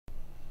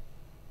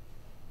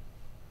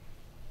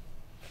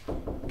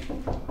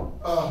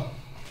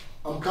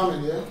I'm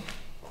coming, yeah?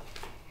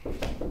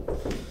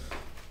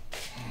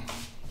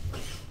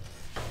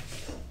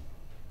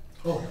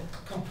 Oh,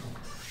 come.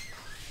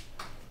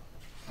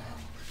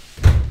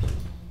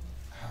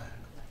 Hi,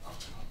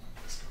 afternoon.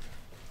 Let's go.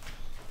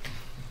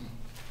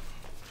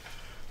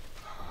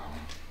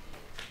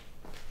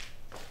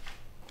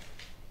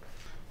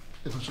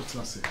 If I should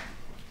not say.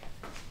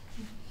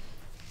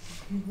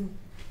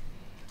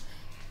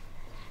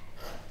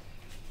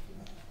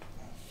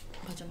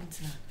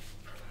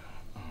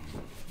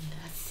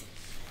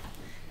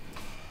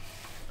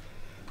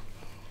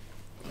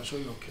 I'm sure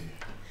you're okay.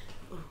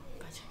 Oh,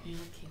 but you're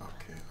okay.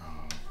 Okay.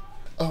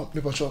 Oh,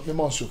 maybe sure. Maybe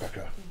on sugar.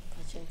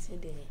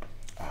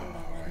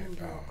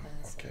 Alright.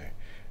 Okay.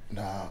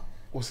 Now,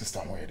 what's the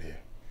time where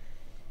there?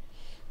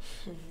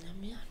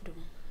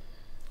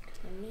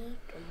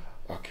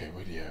 Okay,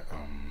 where there?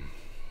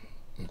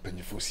 When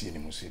you foresee any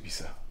more,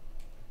 bisa.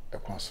 A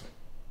console.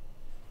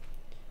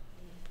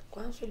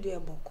 Console, dear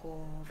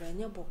Boko,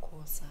 Rania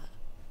Boko, sir.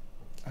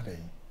 Are they?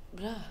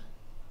 Bra.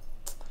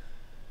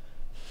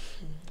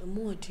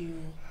 More to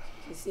you.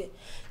 She said,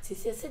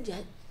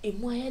 if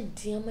my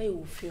dear, my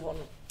will feel.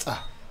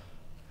 Ah.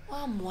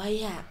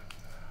 Why,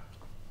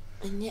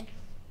 and yet,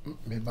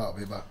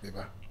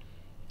 Beba.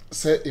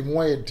 Say, if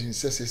my dear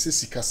says,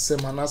 Sissika,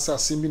 Semanasa,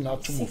 Simi,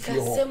 not to move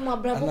your home. My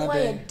brother,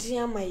 why,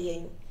 dear, my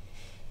young.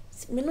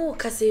 Mino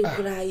Casse,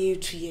 cry you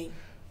to ye.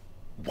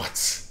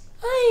 What?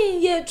 Aye,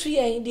 ye to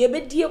ye, dear,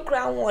 but dear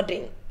crown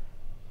warding.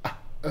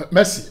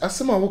 Mercy, as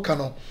some of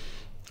Cano.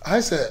 I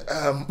say,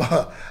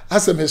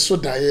 as a Miss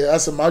Soda,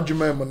 as a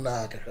Marjumay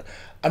Monarch.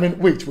 I mean,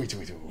 wait.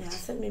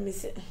 Yes, I mean,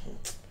 Miss.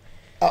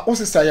 What's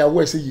the say? I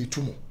will say you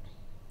too.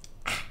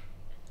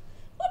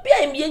 What be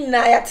I mean,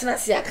 I at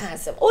Nasia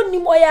cancer, only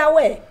more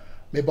away.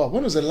 Maybe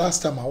when was the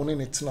last time I only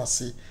need to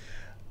see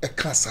a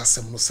cancer?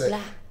 Some say,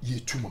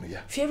 ye too,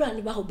 Monia. Fear and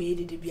about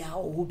baby to be our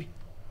hobby.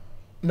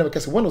 No,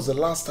 because when was the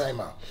last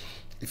time?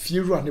 If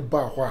you run a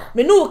bar, why?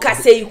 Me no can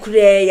say you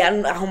cray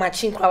and how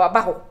much in crowd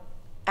about.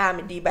 I'm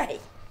a debay.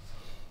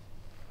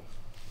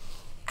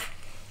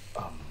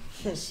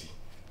 Mercy,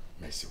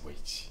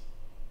 wait.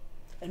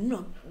 And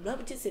no,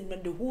 Rabbit said,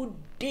 but the whole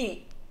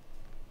day,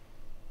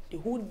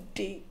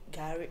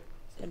 Gary,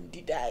 and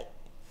did I.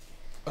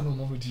 I don't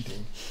know who did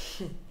it.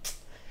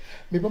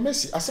 Maybe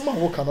Mercy, as someone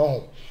walk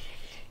on.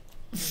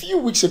 A few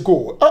weeks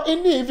ago,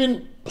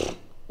 even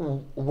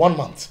 1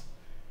 month,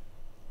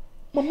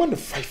 my money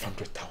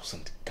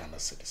 500,000 Ghana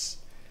cedis,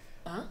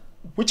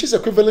 which is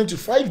equivalent to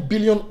 5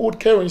 billion old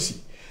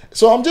currency.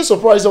 So I'm just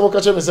surprised that what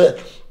catch me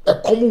say a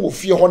common will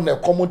fear on a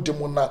common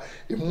demona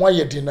in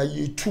my dinner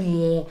ye 2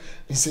 more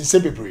in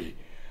Sensebebre.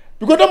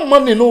 Because that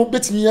money no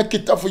bet me a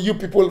kita for you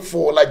people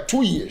for like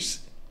 2 years.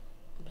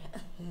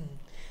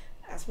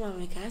 As my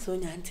make so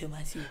nyanti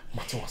masi.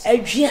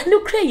 Adua no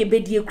cry ye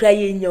bedi e cry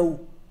ye nya o.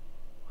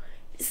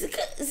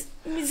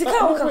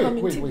 Misika o ka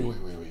wait.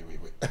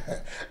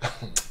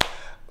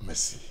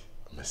 Mercy.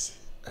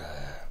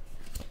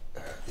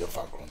 You're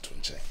far grown to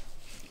change.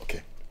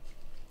 Okay.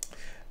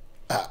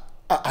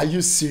 Are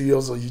you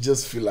serious or you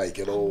just feel like,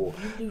 really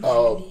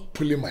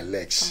pulling my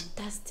legs?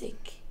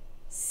 Fantastic.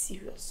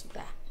 Serious,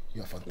 bra.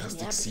 You're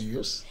fantastic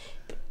serious?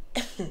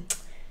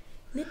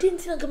 Ne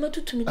didn't come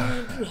to me, bra.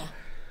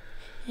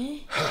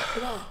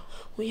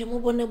 We are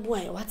more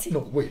boy. What's it? No,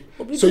 wait.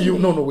 So you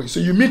wait. So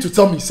you mean to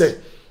tell me, say,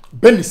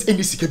 Ben is any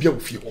sikabia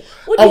with you?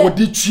 I would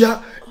did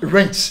ya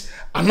rent.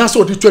 And that's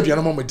what you told you,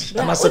 Mamma.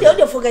 And I said,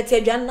 you forget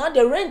you not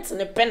the rent and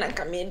the pen and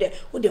come in there.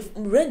 Would the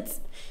rent,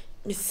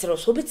 Mr.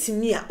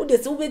 Rosobetimia, would the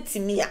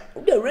Sobetimia,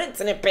 would the rent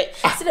and a pay.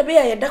 See the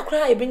bear, that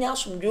cry, bring out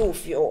some you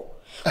of you.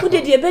 Who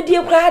did you bet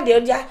you cry,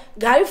 dear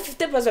Guy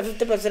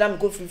 50%, I'm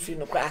good for you,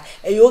 no cry.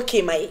 Are you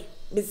okay, my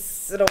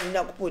Miss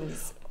Ronak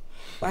Ponies?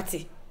 What's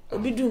it?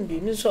 Be doing be,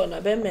 Miss Son,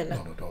 a bear man.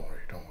 No, don't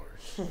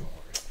worry.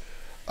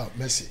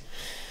 Mercy.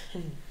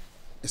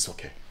 It's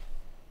okay.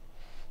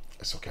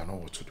 I know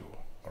what to do.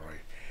 All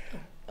right.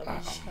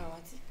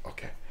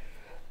 Okay.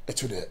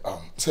 It's the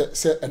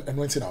say and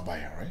when in our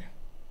buyer, right?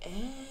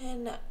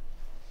 And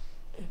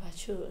but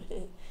sure.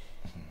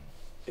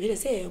 We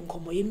say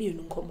unkomo yemi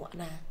unkomo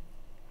na.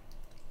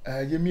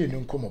 Yemi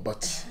unkomo,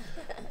 but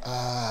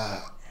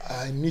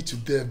I need to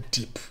delve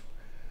deep.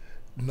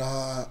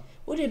 Na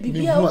what the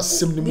bibi because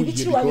don't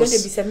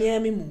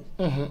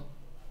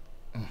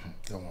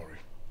worry.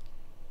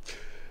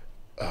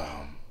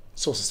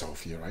 Sources are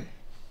fear, right?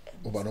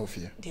 Obana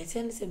fear. The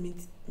attendance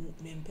means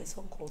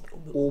person called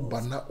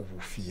Obana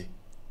fear.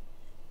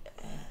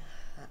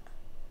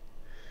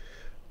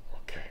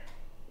 Okay.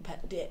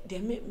 But the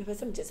me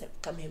person just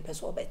come in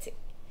person better.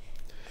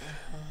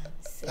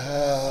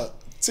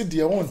 See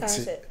the want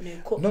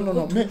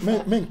no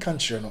men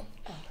can't you know.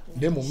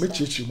 Them will make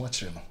you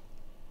much you know.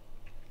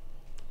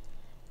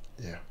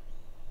 Yeah.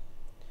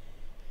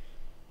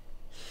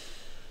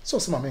 So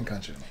some men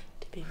can't you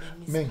know.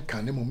 Men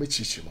can them will make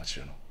you much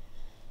you know.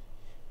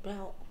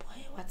 Brown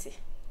boy, what's it?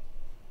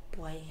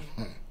 Boy,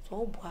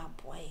 so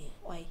boy,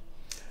 why?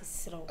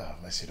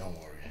 Mercy, don't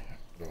worry.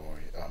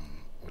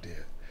 Oh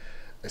dear.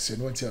 I say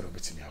no one tell me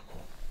to me.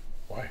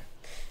 Why?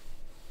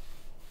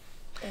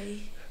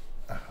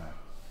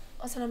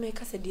 Also, I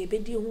make us a dear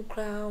baby who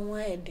crown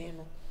why then.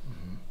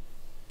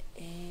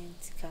 And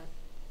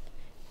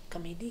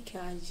comedy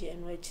can't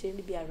and we're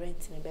chilly be a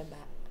rent in a bed.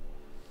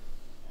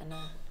 And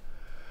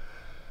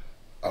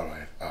all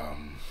right.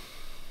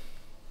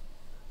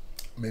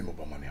 Maybe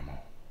more money amount.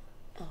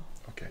 oh,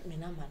 okay.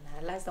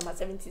 Minamana, last time at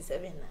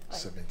 77.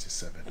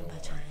 77.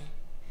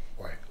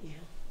 Why? Yeah.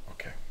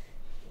 Okay.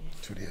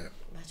 To the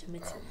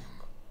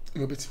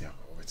you'll be to me.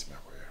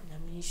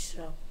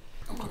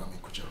 I'm gonna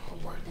make a job.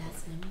 Why?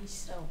 That's me,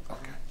 so.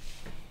 Okay.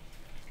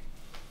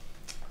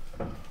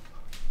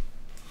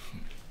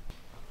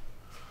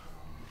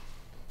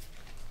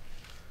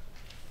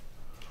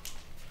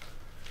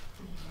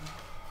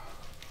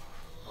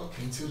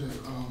 Okay, until the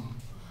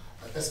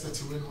expect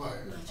to win why?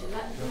 Last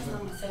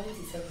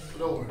 77.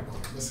 Don't worry,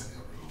 listen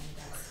here.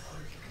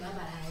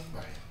 Bye-bye.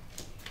 Bye.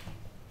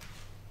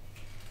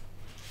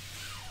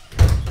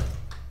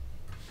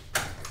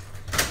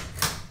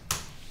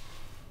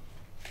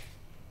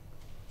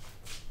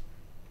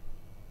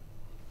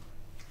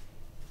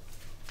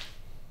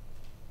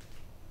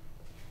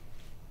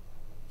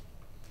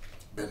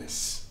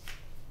 Benis,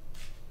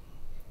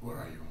 where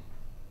are you?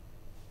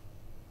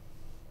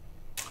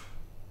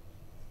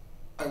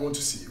 I want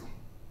to see you.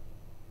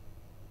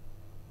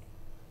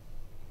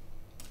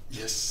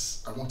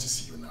 Yes, I want to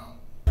see you now.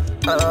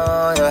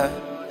 Oh yeah,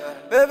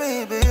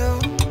 baby, be you.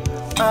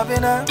 I've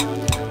been I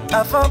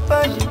found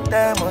by you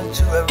diamond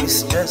jewelry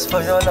just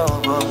for your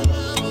love.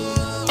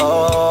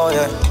 Oh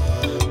yeah,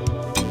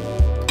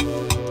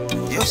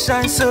 you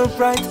shine so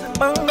bright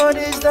among all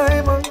these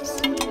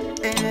diamonds.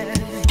 Yeah.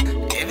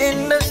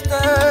 Even the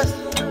stars,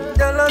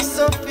 they're lost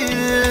of you.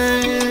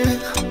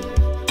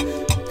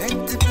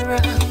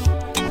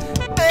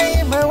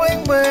 Hey, my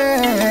wing, my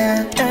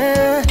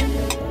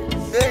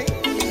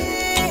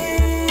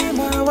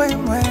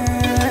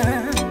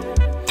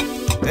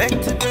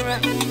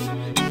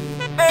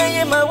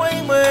way,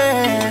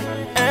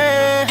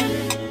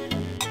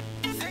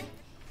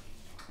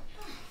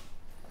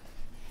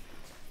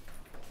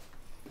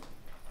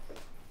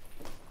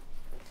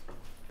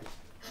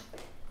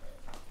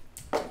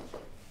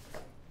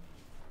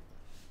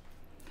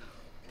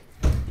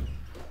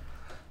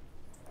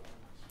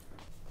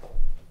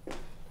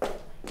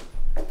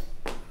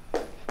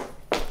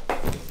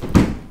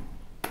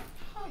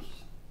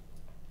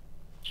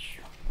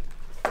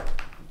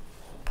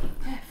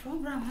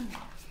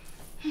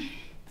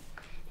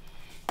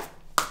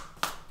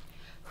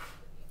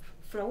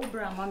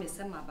 Mommy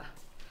said, Maba.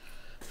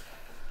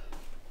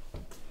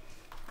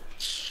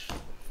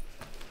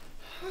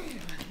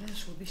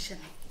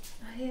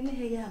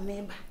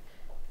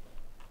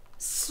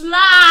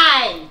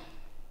 Slide!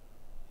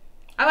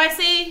 How I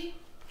see?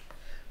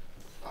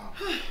 Oh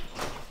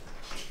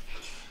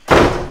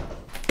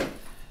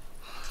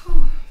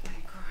my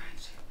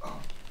God.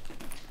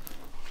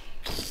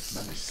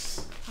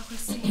 Nice. How I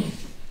see?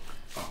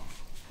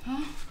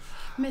 Huh?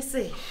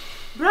 Missy,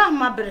 Brown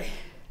Mabry.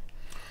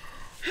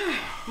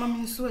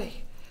 Mammy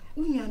sway.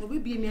 Unya no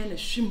be me and a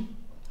shim.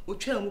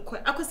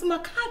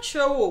 Akosima catch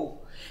you.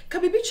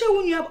 Kabibiche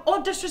when you have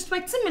all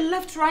disrespecting me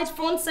left, right,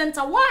 front,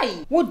 center.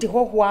 Why? What the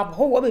whole wab,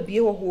 how be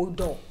a whole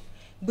door?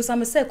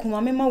 Busame say,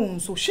 Kumama moon,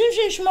 so shin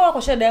shma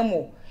or shed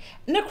demo.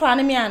 Ne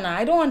cranimiana,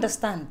 I don't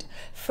understand.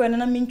 Friend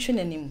and I mention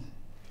him.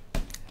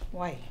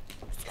 Why?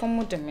 Come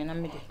with them in a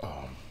minute.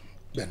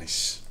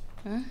 Benis.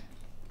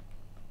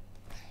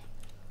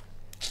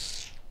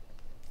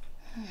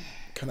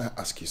 Can I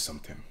ask you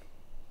something?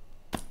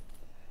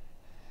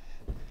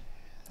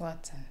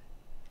 What?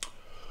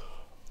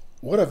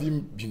 What have you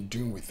been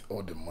doing with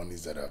all the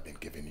monies that I've been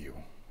giving you?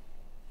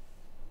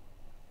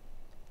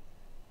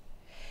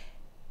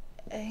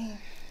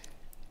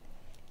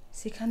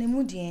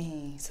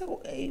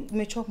 So,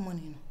 me chop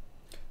money.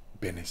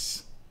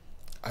 Benis,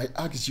 I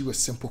asked you a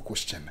simple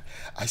question.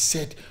 I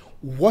said,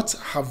 what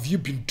have you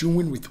been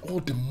doing with all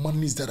the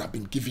monies that I've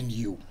been giving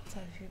you? What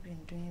have you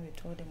been doing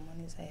with all the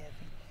monies I have been?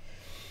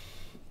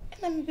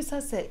 And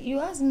you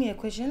asked me a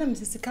question, and I'm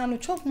saying, can you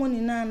chop money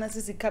now? And I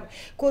said,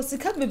 because the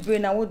cap be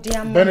brain, I would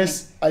dear money.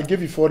 Benis, I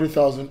gave you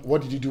 40,000.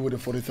 What did you do with the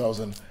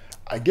 40,000?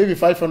 I gave you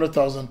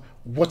 500,000.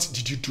 What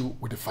did you do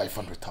with the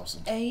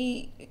 500,000?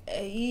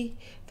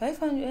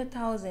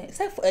 500,000.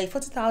 Say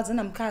 40,000.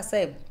 I'm can't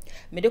say.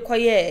 Me de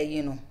koye,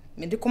 you know.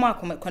 Me de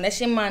come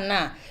connection man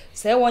na.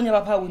 Say one your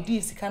papa would do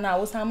this. Can I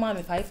was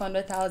me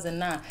 500,000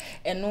 na.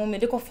 And no me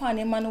de ko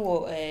find man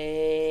wo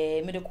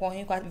me de call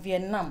him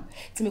Vietnam.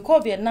 To me call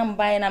Vietnam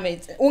buy na me.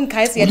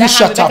 Unkai say that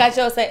have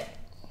me say.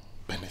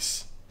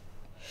 Benis.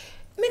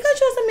 Me catch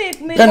say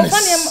me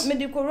find me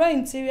de ko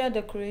interior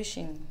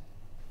decoration.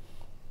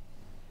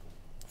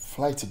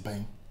 Flight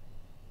bang.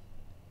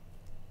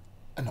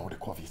 And now they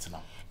call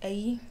Vietnam.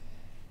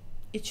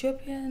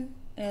 Ethiopian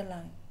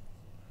airline.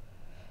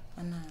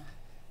 And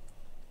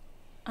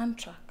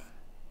Amtrak.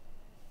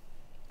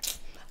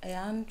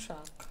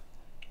 Amtrak.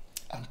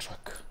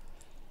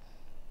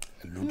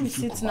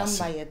 Seat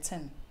number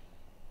 10.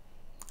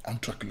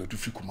 Amtrak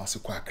Lodufi Kumasi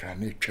kwa Accra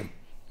ne twem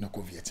na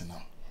ko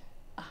Vietnam.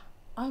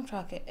 I'm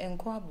tracking and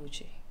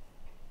Kwabuchi.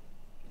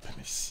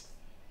 Dennis,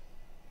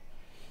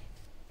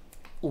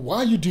 why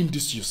are you doing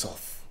this to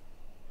yourself?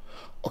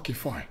 Okay,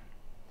 fine.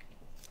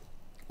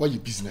 Why your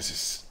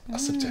businesses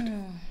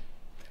accepted?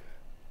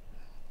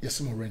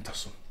 Yes, more rent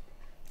us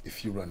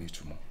if you run it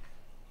tomorrow.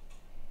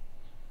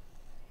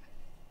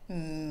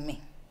 Me.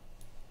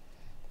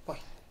 Boy.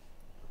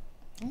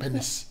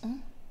 Dennis,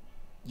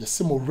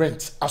 yes, more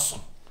rent us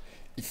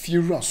if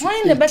you run.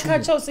 Why in the back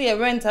catch us a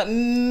rent?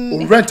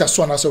 Rent us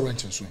one as a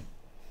rent and swing.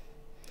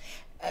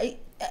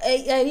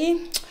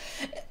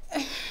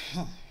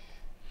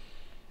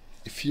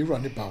 If you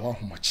run it by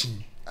one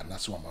machine, and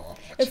that's one by one.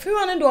 If you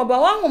run it by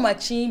one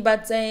machine,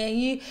 but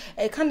I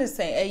can't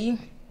say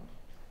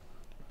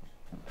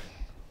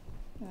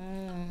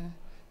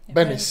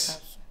Benis,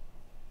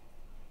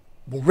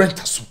 will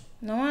rent us.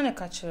 No one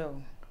catch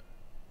you.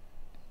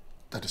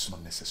 That is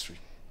not necessary.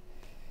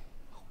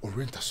 Or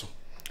rent us.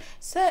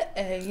 Sir,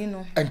 you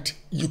know. And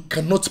you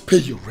cannot pay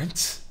your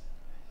rent.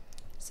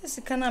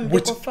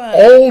 With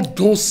all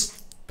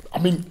those, I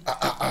mean,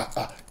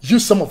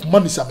 use some of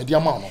money, some of the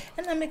amount.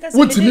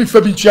 What do you mean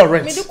for being your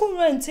rent? Medical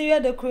rent, you are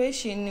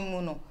decoration,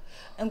 Nimuno.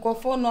 And go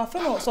for no, I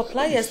feel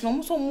suppliers, no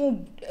more,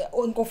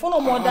 go for no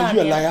more than. Are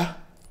you a liar?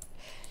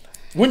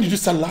 When did you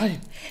start lying?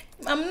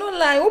 I'm not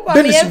lying.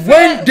 Dennis,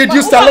 when did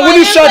you start lying? Will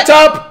you shut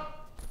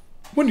up?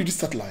 When did you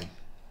start lying?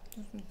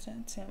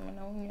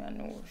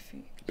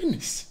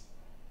 Dennis.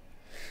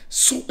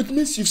 So it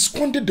means you've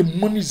squandered the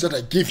monies that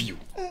I gave you.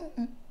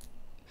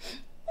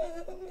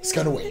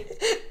 Scan away.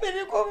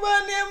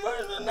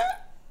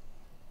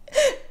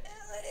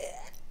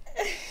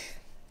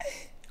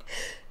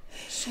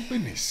 So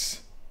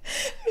Dennis,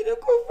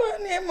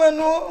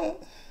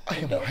 I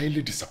am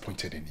highly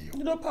disappointed in you.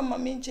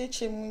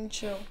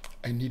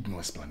 I need no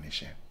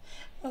explanation.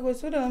 I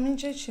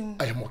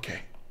am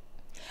okay.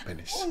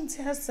 Dennis.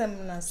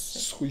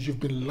 So you've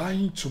been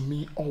lying to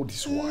me all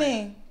this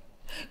while.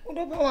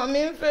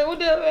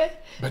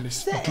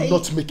 Dennis, do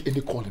not make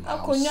any call in my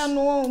house.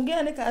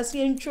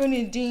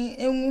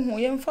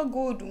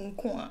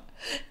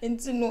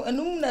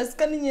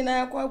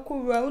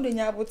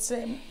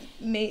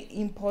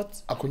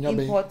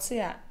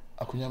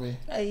 Akunyame.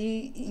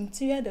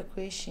 Interior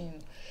decoration.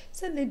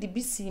 Said Lady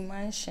BC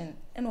mansion.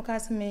 And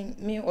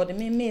me or the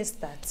me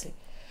started.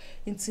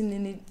 Into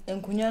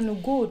Nkunyano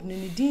gold,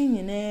 Nidin,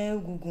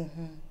 and Gugu.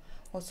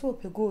 Or so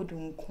a gold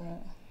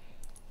unco.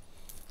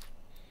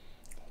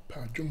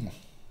 Pajumo.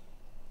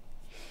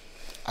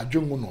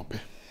 Ajumo no pe.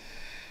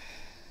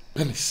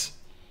 Penis.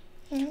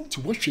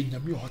 To watch in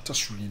Yami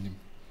Hotas reading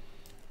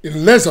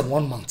in less than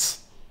 1 month.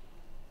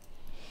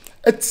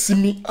 It's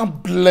me a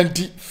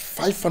blended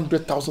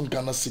 500,000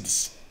 Ghana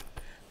cedis.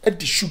 At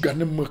the sugar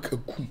and milk a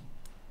kum.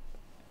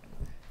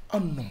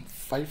 Unknown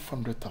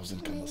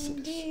 500,000 Ghana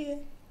cedis.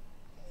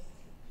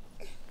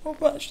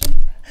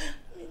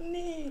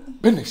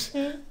 Penis.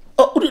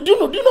 Do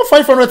you know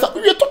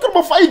 500,000? We are talking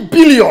about 5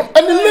 billion,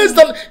 and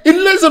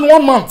in less than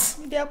 1 month.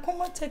 They are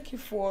come take you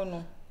for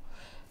no.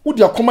 Who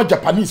they are come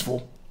Japanese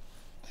for?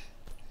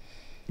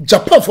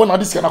 Japan for now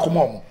this can come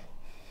on.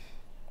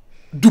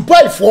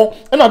 Dubai for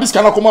and now this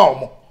can come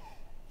on.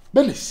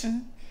 Benis,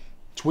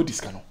 to where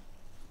this can?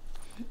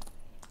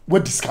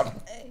 Where this can?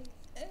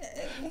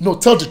 No,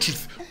 tell the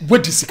truth. Where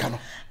this can?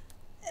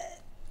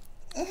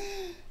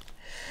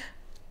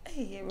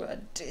 Hey,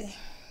 Roddy.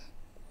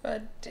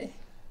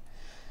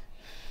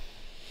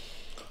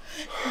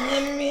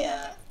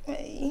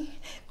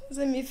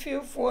 Me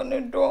feel for no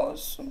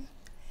doors.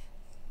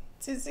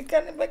 Tisi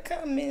can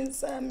become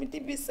means me to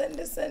be send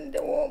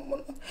the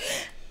woman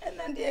and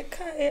then the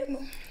car.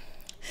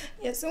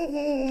 Yes,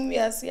 whom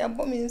yes, ya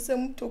bomb in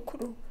some to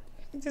crew.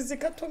 Tisi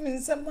got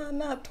in some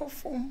man out of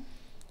form.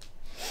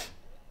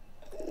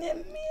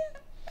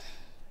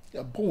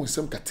 Ya bon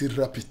some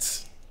cathedral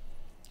pit.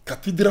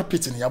 Cathedral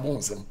pit in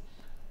Yabonsem.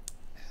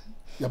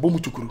 Yabomu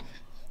tukuru.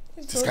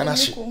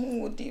 Skanashi.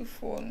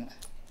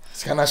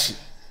 Skanashi.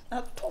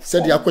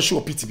 Said the aqua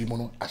show pity be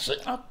mono. A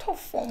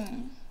tough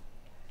form.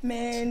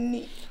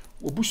 Many.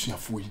 Obushia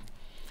fui.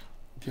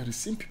 They are the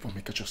same people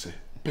make a say.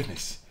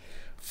 Benes.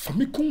 For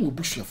me, come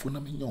Obushia for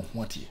me young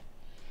one year.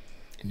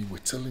 And you were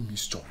telling me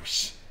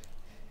stories.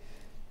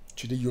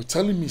 Today you're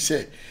telling me,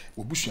 say,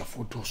 Obushia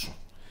for Dosu.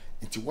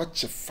 And to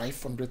watch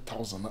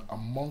 500,000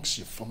 amongst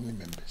your family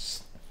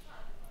members.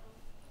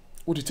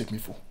 What do you take me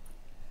for?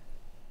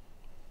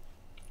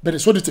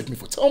 Benes, what do you take me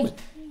for? Tell me.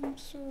 I'm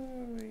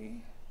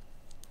sorry.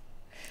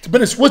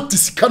 Benes, what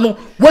this cano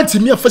went to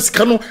me a first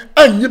cano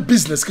and your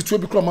business get to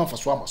be called man for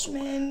Swama.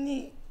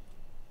 Many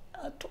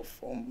out of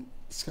form.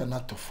 It's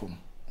not to form.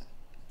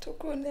 To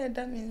grow near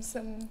them in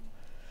some.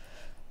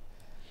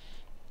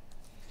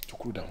 To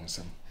cool down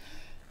some.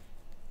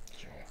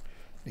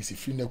 Is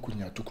if you know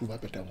Kunya to cool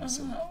up down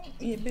some.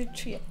 You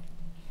betray.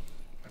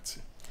 That's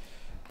it.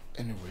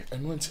 Anyway,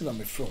 and one thing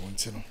I'm a friend, one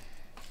thing.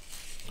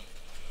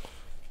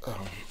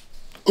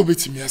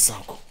 Obey me as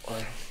uncle.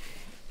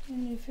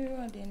 If you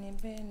are any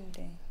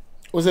bending.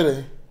 Was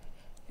it?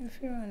 If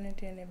you are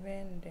not any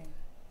bending.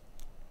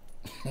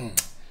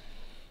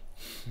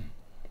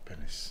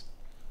 Penis.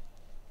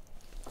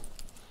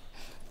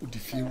 Would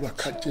if you were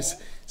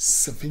just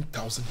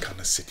 7,000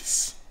 Ghana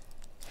cedis.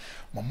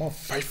 Mama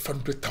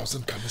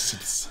 500,000 Ghana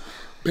cedis.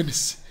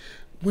 Benis,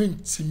 when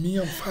Timmy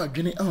and Far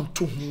Guinea Aunt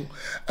to whom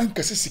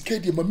Uncle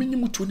Sissicadi, my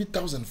minimum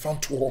 20,000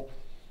 found to all.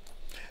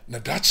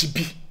 Nadachi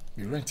be,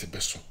 we rent a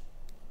besso.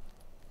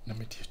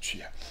 Namity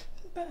cheer.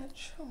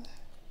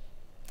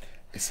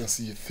 It's as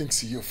he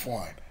thinks you're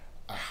fine.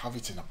 I have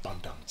it in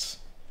abundance.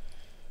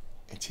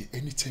 Until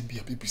any time be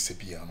a baby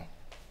Sebiano.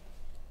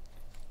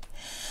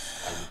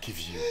 I will give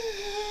you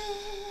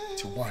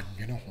to one,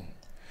 you know.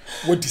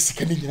 What is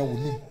second in our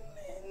room?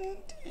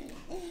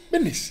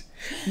 Benis,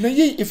 now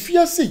ye, if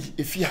you say,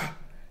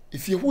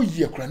 if you whole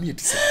year cranny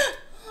to say,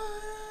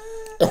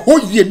 a whole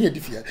year near the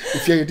fear,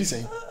 if you are the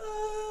same.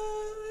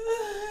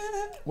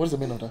 What is the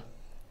main order?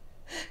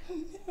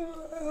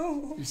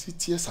 You see,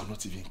 tears are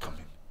not even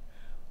coming.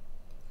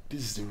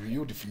 This is the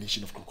real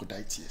definition of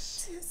crocodile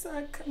tears. Tears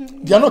are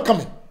coming. They are not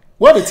coming.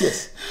 Where are the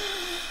tears?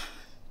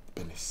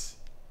 Benis,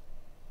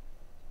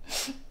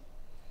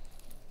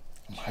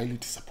 I'm highly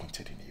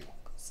disappointed in you.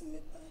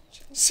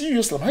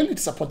 Seriously, I'm highly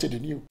disappointed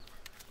in you.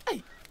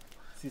 Hey,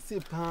 Sisi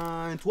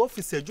pant,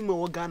 officer Juma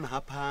Wagan ha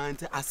pant,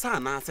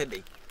 Asana said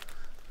they.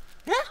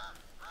 Eh?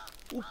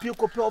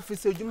 Upio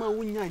officer Juma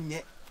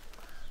Wunyanye.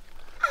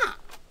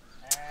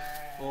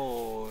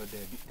 Oh,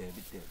 Debbie.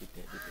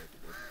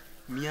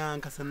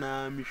 Mian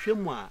Cassana,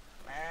 Mishemwa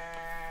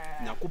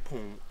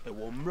Nakupon, a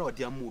warm road,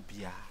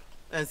 Yamubia.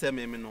 And say,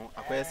 no,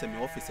 acquire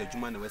some officer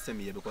Juma and West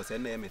me because I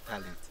name a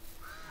talent.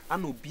 I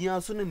know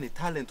beyond soon in the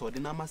talent or the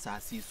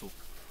Namasa so.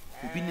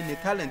 We've been in the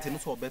talent in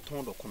so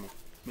beton or come.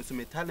 Miss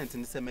me talent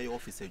in the same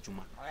officer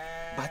Juma.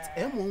 But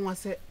M1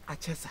 was a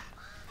chessa.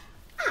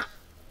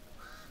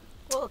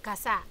 Oh,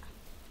 Cassa.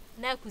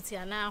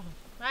 Nakutia now.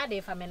 Ready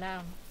for me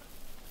now.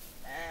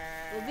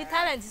 Will be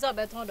talent is all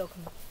beton or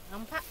come.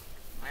 I'm packed.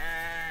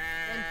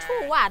 And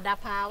 2 wad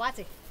up what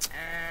it.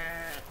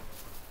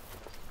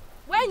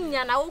 When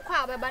you're now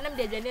quite a banam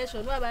de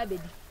generation, no baby.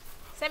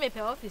 Semi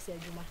per officer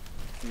Juma.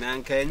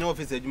 Nanka, no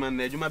officer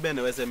Juma, Juma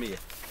Ben was a me.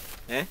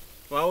 Eh?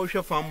 Well,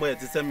 your farm where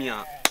to send me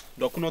out.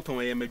 Docunoton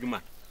a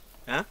Majuma.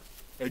 Eh?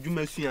 A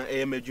Juma Sia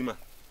a Majuma.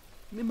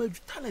 Me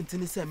talent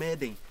in the same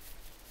heading.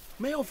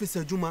 May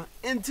officer Juma,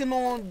 and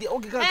Tino the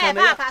Oga.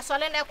 Papa,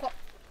 Soleneco.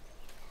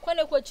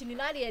 Quando coaching in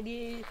Adia,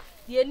 the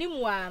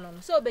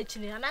Nimuan, so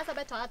betching, and I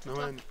better to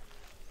talk.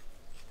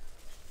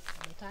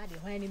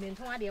 When you mean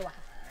to idea.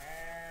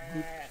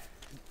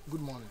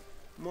 Good morning.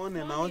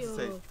 Morning, I want to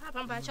say.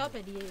 Papa, chop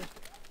it.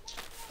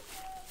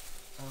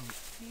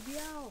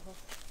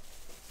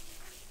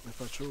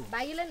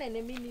 Bailen and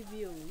a mini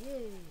view.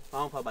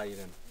 I'm for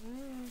Bailen.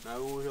 I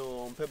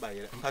will on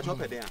Pebay. I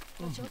chop it there.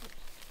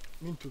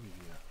 Mean to be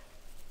here.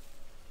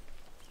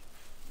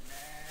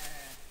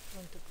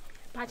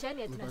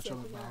 Pachani,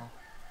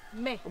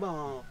 me.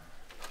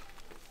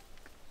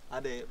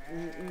 Are they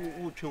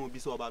who be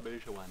so about very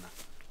sure one?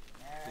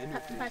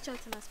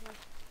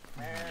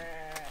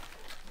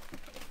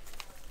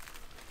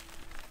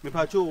 Me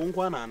pacho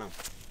unkwana na.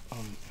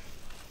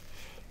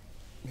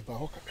 Me ba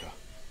hokaka.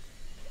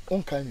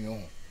 Onkai mi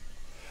on.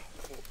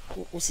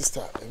 O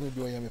sister, me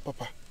bi oya me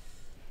papa.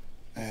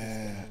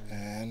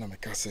 Na me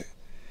ka se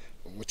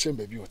wo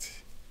chembe bi oti.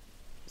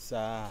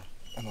 Sa,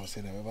 ana o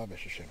se na me ba be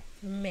hwehwe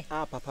no. Me.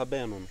 Ah, papa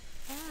ben no.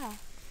 Ah.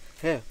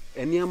 Hey,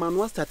 eni ama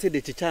no started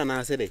the chicha na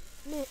ase dey.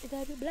 Me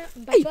da bi bla.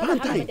 Hey,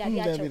 bantai.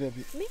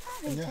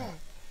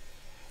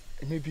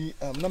 Me maybe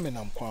na me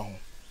nam kwa ho.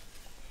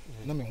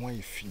 Na me ho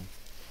aye fi.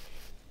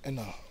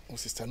 Na o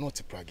sister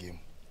not pragem.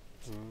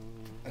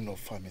 Na o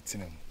fa me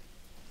tinem.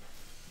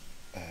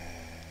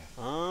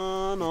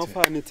 No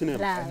fa me tinem.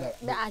 Na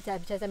acha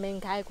bicha me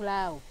nkai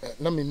kula o.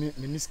 Na me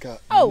niska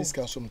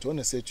so mto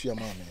na se tua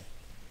ma me.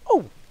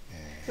 Oh.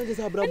 So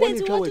just abra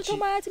boni twa wachi.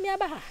 Tomati me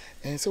aba.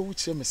 So wo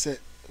kire me se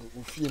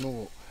wo fie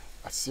no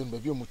asio no ba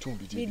bi o mutum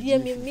bi di. Bi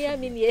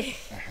mi nie.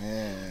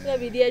 Na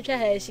bi di atwa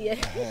ha hie.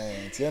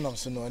 Tie nam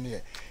so no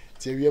ne.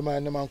 Tie wie ma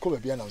na man ko ba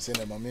bi na se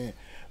na ma me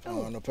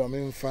no pa me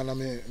mfa na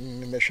me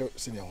mehwe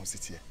se ne ho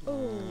sitie.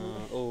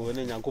 Oh,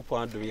 ne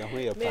nyankopon adom ya ho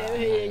ye pa.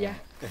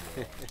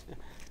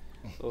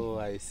 Oh,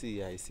 I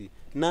see.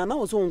 Na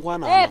wo so nkwa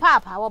na. Eh,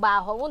 papa, wo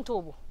ba ho won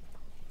to bo.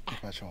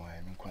 Papa cho wa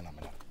me nkwa na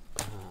me.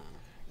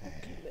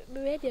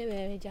 Me de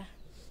me ja.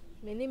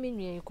 Me ni me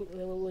nwie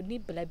wo ni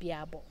bla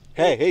bia bo.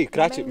 Hey,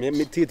 crash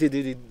me titi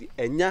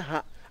enya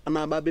ha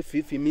ana ba be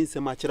fifi mi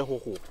nsem a kire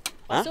hoho.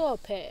 Ha? So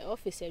pe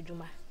office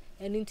adwuma.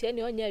 Eni ntie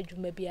ne onya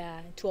adwuma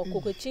bia nti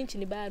okoko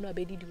chinchini ba no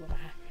abedidi wo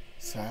ha.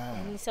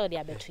 Sa. Ni se o de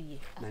abeto yi.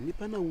 Na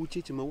nipa na wo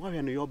chichi me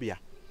wahwe no yobia.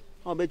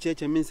 O be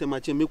cheche mi nsem a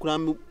che me kura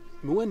me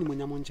wani mo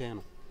nyamo nchen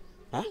no.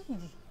 Ha?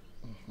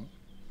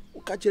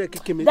 O ka kire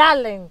kike me.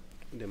 Darling.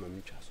 De ma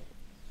mi twa so.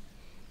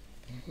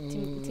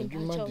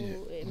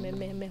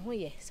 Me ho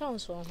ye.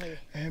 Sounds so ho ye.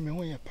 Me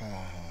ho ye pa.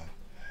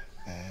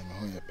 Me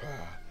ho ye pa.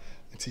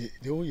 Nti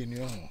de o ye ni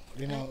ho.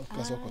 De na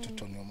ka so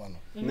kototo ni o ma no.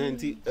 Na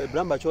nti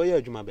bramba cho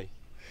ye adwuma be.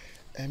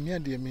 Me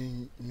ade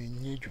me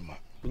nye adwuma.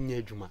 Nye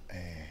adwuma.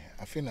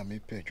 Afi na me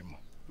pe adwuma.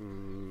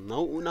 Na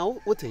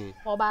woten.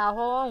 Oba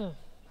ho.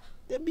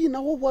 There be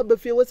na wo be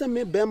fe we say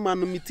me be man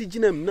no me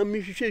tigina na me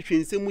hwehwehwe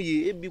nsem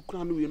ye e bi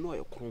kura no we no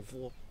ye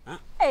kronfo.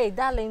 Hey,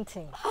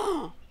 Darlington.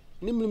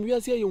 Nim we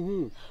ase ye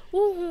hu.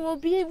 Hu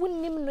obi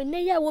wunnim no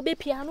ne ya wo be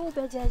pia no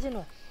be jaje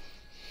no.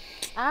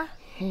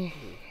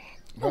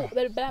 Oh,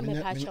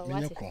 me pacho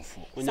what?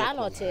 Sa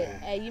no te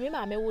yimi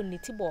ma me won ni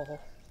tibo ho.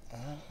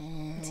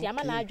 Ti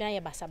ama na adwan ye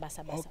basa.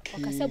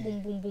 Okasa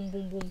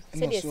bum.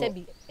 Se de se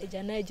bi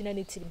agina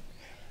ni tirim.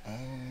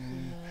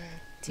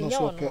 Ti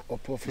nyo no.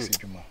 Office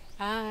adwuma.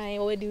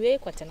 O di we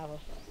kwatena ho.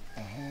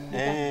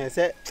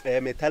 Say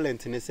me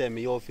talent ni say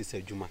me office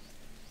adwuma.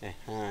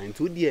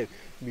 Nti odi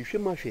me hwe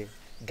ma hwe.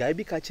 Guy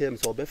bi ka chem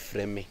so be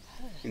frɛ me.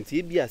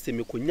 Nti bi ase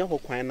me konya ho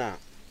kwan na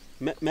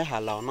me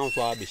hala na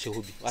so abehye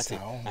ho bi. Wate.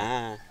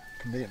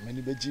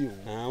 Many beji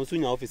o. So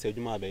nya office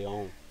adwuma be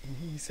yo.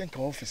 Senka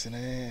office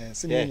na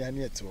se me nya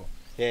na eto.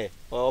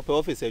 Ope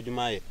office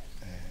adwuma ye.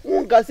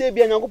 Unka se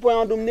bia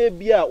Nyankopɔn adom na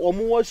bia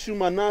omo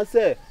washroom na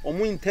se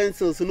omo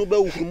utensils no ba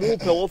wukuru mu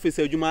pe office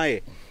adwuma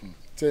ye.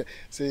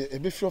 Se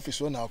ebe free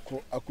office na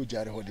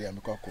akojare ho de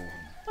amekọ akọ.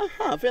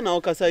 Fe na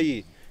okasa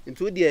yi.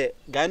 Nti odi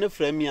guy no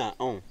frɛ me a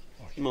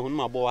ma hunu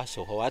ma bo wa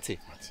hye ho wate.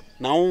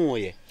 Na wonwo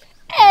ye.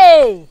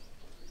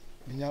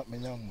 Menya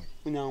mo.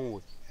 Unya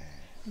wo.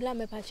 Bla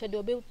me pacho de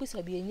obe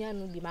pusa bi enya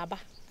no bi maba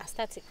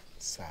astatic.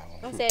 Sawa.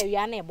 No say wi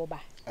ana eboba.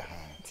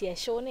 Ti e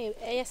show na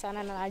eye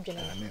sana na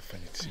adwene. Na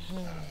fanity.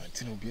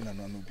 Ti no bi na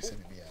no bi se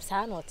bi ya.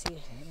 Sa na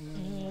oti.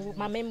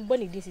 Ma me mbo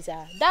ni this is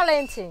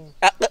Darlington.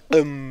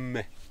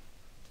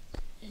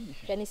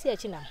 Can see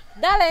echi na.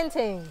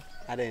 Darlington.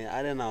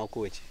 Ade na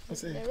okochi.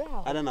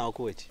 Ade na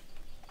okochi.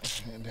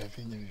 Nda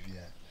finya bi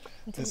ya.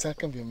 Nsa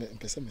kan bi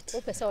mpesa met.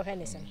 O pesa o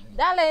henesen.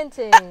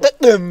 Darlington.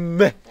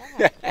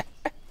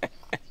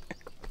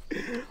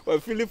 Wa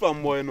Philip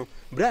amoy no.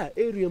 Bra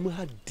area mu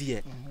ha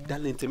de.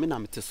 Darlington me na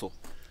mete so.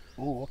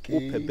 Oh, okay. O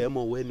pebe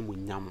mo we ni mo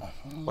nyam.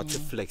 What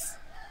flex.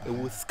 E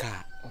wo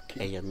ska.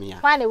 Eye me a.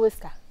 Kwa na wo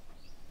ska.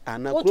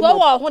 Ana kro. O to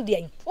wo ho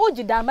de. O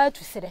jidama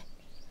tu sere.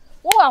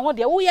 Wo wa ho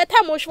de. Wo ye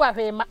tam o hwa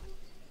hwe ma.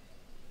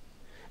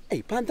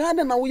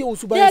 Pantana na wo ye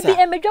usubanza.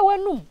 Debi emedwa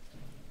wanum.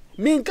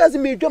 Min kazi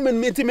mi dwa men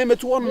meti me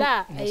meto won.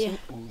 La,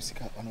 o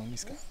sika ana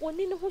miska.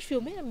 Oni ne ho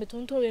hwe me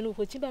metonto we no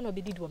fochi ba na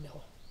obedi do me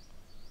ho.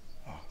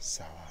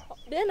 Sawa.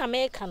 Be na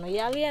me ka no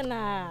yare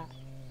na.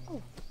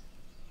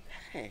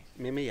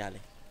 Me yale.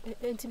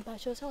 Enti pa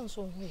cho so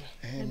nso hu ye.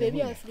 Na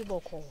baby a free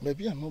boko.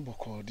 Baby a no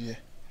boko de.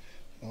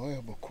 Na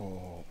we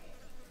boko.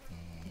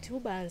 Ti u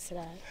ba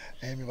ansra.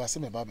 Me ba se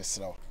me ba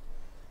besra.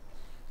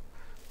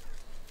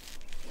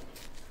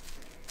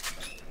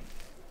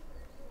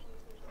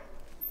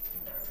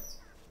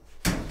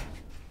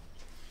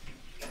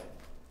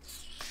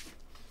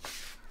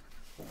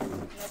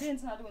 I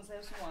didn't know what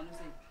I want to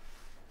say.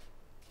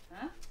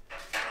 Huh?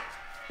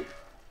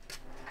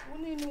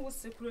 When you was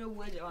secret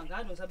way, I don't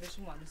have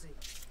someone to say.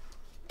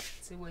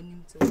 Say when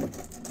you tell.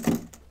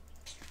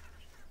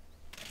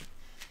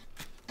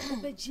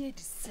 But Jade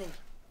say,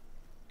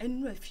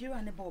 and no fear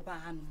and about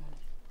animal.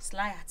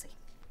 Sly at it.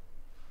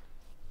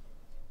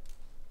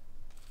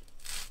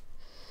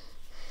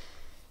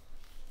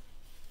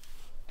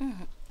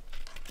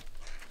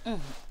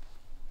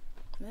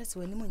 That's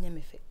when you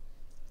me fit.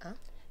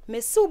 Me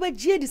so be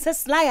Jade say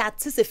sly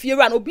at se fear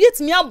and obi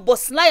etimi abo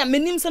sly a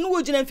menim se no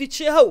wo gina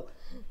mfichie ha o.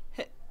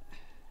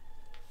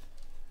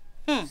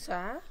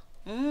 Sir?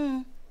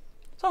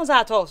 So say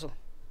at all so.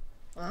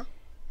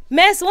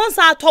 Mess once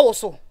at all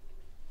so.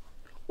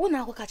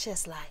 Wona go catch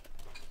sly.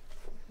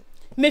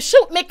 Me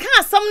show me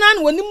kan sam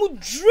nan woni mu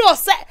draw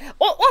say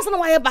once na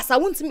why basa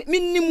wonti me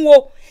nim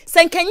wo.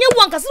 Se nkenye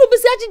won kase obi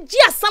se agye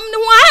asam ne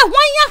ho ha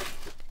hwan ya.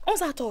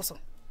 Once at all so.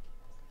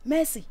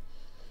 Mercy.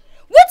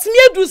 What's me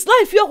do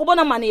life you go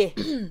na mane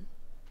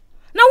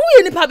na wo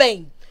ye nipa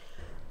ben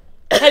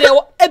hele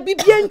e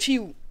bibia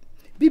ntwi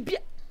bibia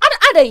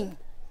adan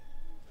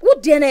wo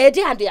de na e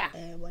de ade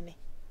a bone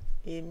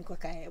mi ko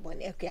ka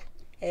bone akua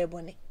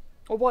bone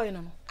o boy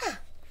no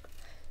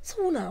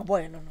so na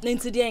boy no na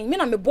nti de me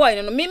na me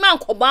boy no me man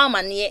ko ba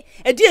mane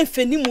e de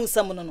mfani mu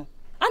nsam no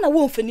ana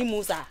wo mfani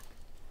mu sa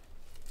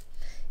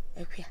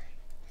akua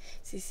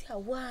sisi a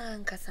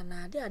wan kasa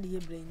na ade ye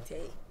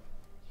brente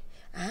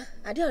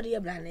ade ode ye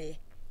brane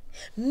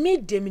me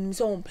dem nim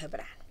so on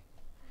pebra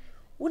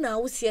una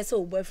wo sie se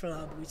o boyfriend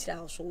abu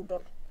chira so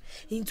do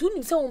into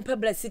nim se on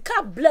pebra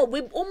sika bla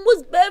we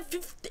almost be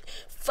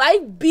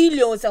 5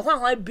 billion se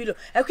 1 billion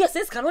akwa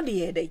se sika no de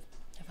ye dey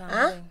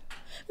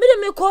me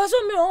dem me ko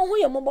so me on ho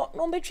ye mo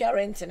no be twa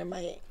rent ne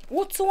maye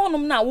wo to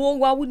wonom na wo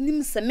wa wo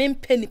nim se me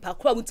mpani pa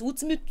kra wo ti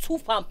wutimi 2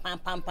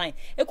 pam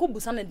e ko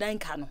busa ne dan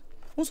ka no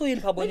so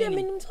yin pa boni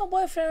me nim so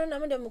boyfriend na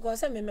me dem ko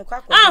se me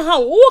kwa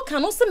wo ka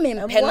no se me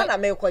mpe na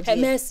me ko je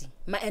Mercy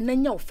ma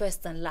enanya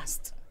first and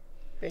last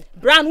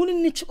brand woni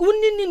ni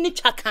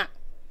twaka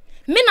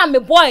me na me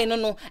boy no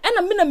na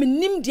me na me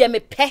nim de me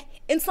pe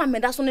ensa me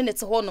da so ne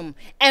te honom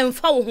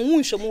emfa wo ho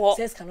nhwemu ho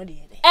ses ka no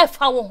de e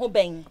fa wo ho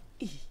ben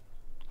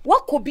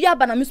wa ko bia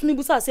ba na me so me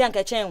busa se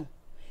anka chen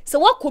se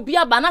wako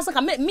bia ba na se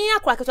ka me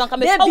akora keto anka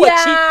me fa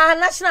wachi bia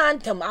national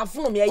anthem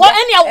afuno me ye ko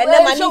eni ene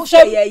ma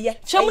ni ye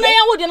shemu na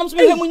ya wo de no so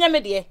me hwemu nya me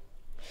de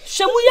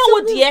shemu ya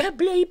wo de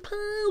peble pa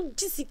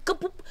jisi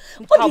kapu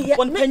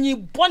bon panyi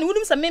bon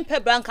wudum se me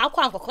pebra anka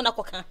akwa ankoko na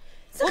koka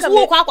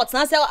wo kwa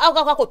akotena se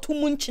akwa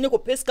tumu nchine ko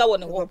peska wo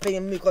ne ho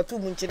panyi ko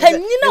tumu nchine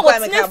panyi na wo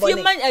tena fie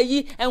man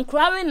ayi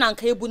enkrawe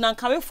nanka ebu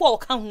nanka we fo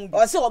ka ho bi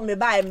o se o me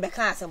ba me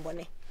ka asem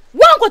bone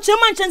wan ko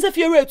chema nchense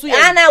fie retu ye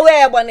ana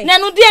we bone na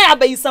no de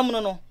abayisam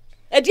no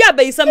e de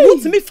abayisam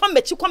mutimi fa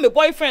mechi kwa me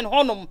boyfriend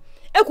honom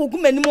ekogu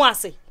manimu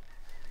ase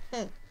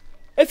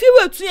if you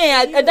were to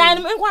a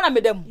dynamic one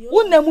of them,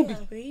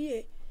 wouldn't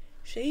be.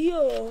 She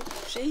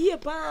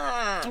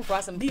pa.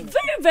 Be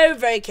very, very,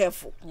 very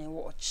careful.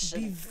 Watch.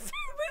 Be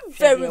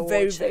very,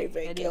 very, very,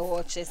 very careful.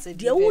 Watch.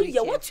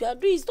 What you are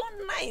doing is not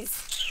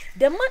nice.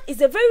 The man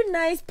is a very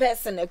nice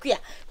person.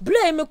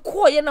 Blame me,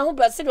 call you now,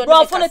 but say,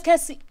 well, for the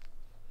Cassie.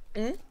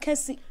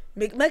 Cassie.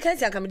 Make my can't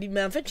come to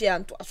me and fetch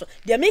you.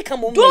 They may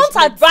come on. Don't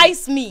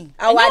advise me.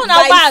 I will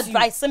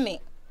advise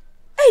me.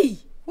 Hey,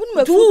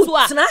 wouldn't do to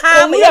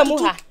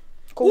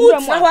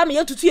who try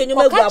me to see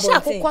anyone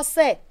go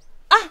say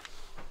ah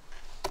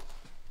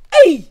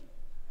hey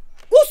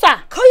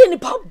usa call you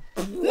pop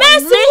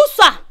mercy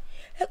usa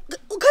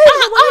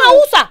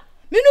usa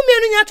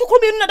menu nya tokro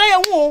menu na da ye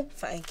ho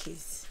fine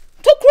case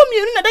tokro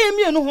menu na da ye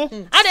menu ho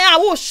ade a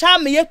wo sha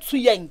me yetu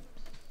yen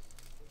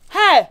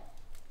he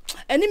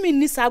eni mi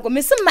ni sa go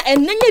me se ma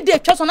enenye de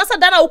twa so na sa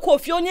da na wo ko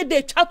fie onye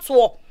de twa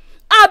to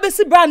a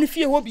besi bra ne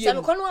fie ho bie se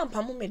me kono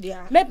ampamo me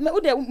dia me wo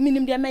de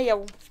minim de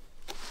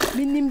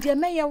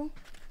meyewo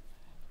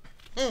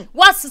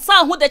what's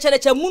sa hu de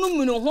chereche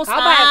munu ho sa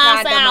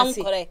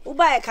wo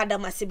ba e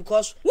kadamase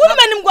because wonu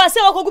manim gwa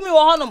se wakogumi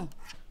wo honom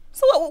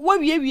so wo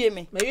wie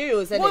me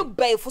yo se wo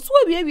ba fo so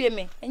wo wie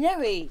me enya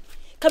hwe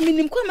ka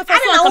minim kwa me fa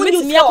so ka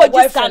metimi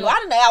akwaji no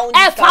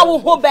e fa wo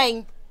ho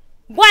ben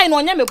boy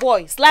no nya me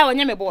boy sly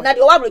onya me boy na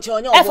de wo abroche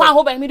onya e fa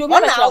ho ben mi do bi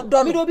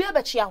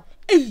abechia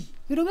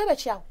mi do bi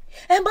abechia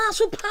e ma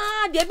so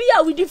pa de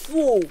bia we di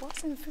fu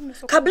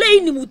kable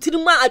ni mutiri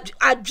ma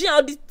adwea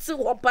odi ti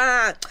ho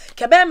pa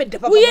kebe me de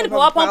papa we ni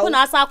papa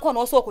na asa akọ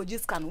na so okoji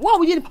scan wo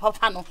we ni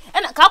papa no e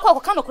na ka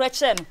akọ ka no kra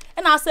kire no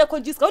e na asa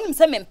okoji scan onim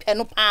se me mpe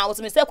no pa wo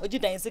se me se okoji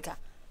dan sika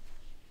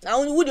na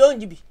wo de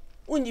onyi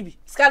bi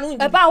scan onyi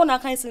e ba wo na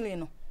kan sin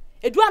no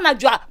edu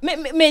anadwa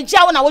me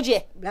gia wo na wo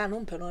je bla no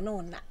mpe no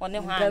na one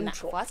ho ana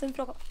wo asem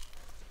fro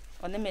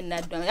one me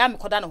na do ya me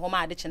koda no ho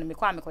ma ade che no me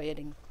kwa me koye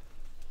den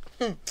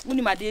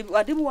Muni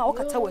mademu wa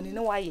okata wani ne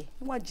waye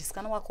wa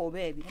jiska na waka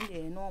obabi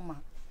nde normal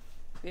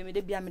we me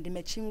de bia me de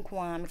machi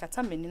nko a me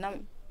kata meni na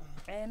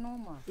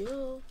normal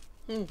yo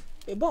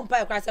e bom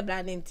pa kwa se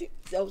bra nti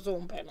so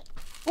mpa no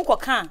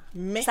ukoka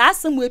sa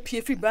asem we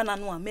pie fi bra na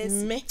no a me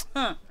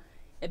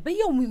ebe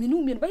ye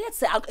ominu be ye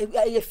se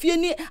ye fie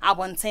ni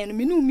abonten no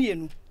minu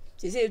mienu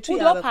se se etu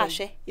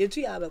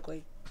ya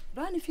abekoi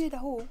bra ni fie da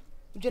ho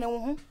dwene wo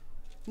ho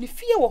ni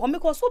fie wo ho me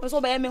ko so be so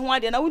ba ye me ho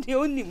ade na wo de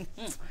onim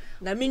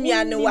na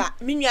minua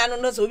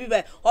no so bi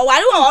be o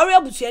ware wo ore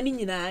abusua ni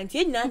nyina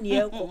nti nyina ne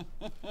ekọ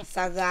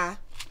saga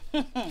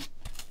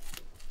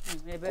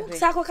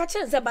sako ka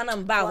chense bana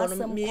mba ho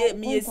no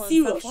me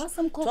serious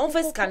ton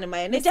face kan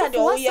ma ne jade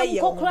o ye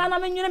ko kura na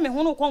menwene me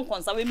ho no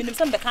konkonsa we minim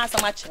se be kan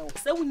asam a kire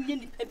se wonye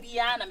nipa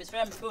bia na me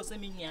sra me fe so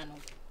minua no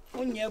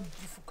wonya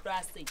bufu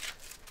kura sei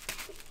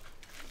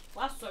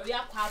wa sori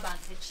akwa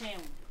bank chen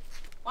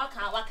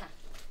waka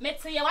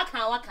mete ye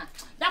waka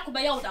da ko be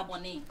ye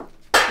odabone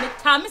me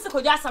time se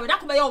ko jasa we da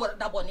ko be ye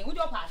odabone wo di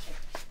opa ahwe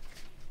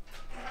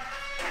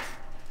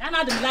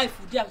ana dem life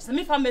wo dia se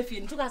me fa me fie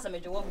ntu ka se me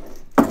dwo wo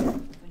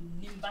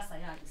nimbasa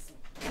ya ase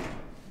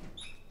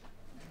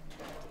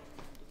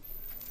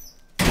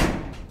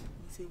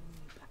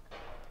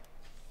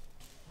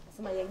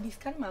se ma ye dis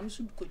kan ma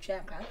msu ko twa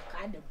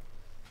ka dem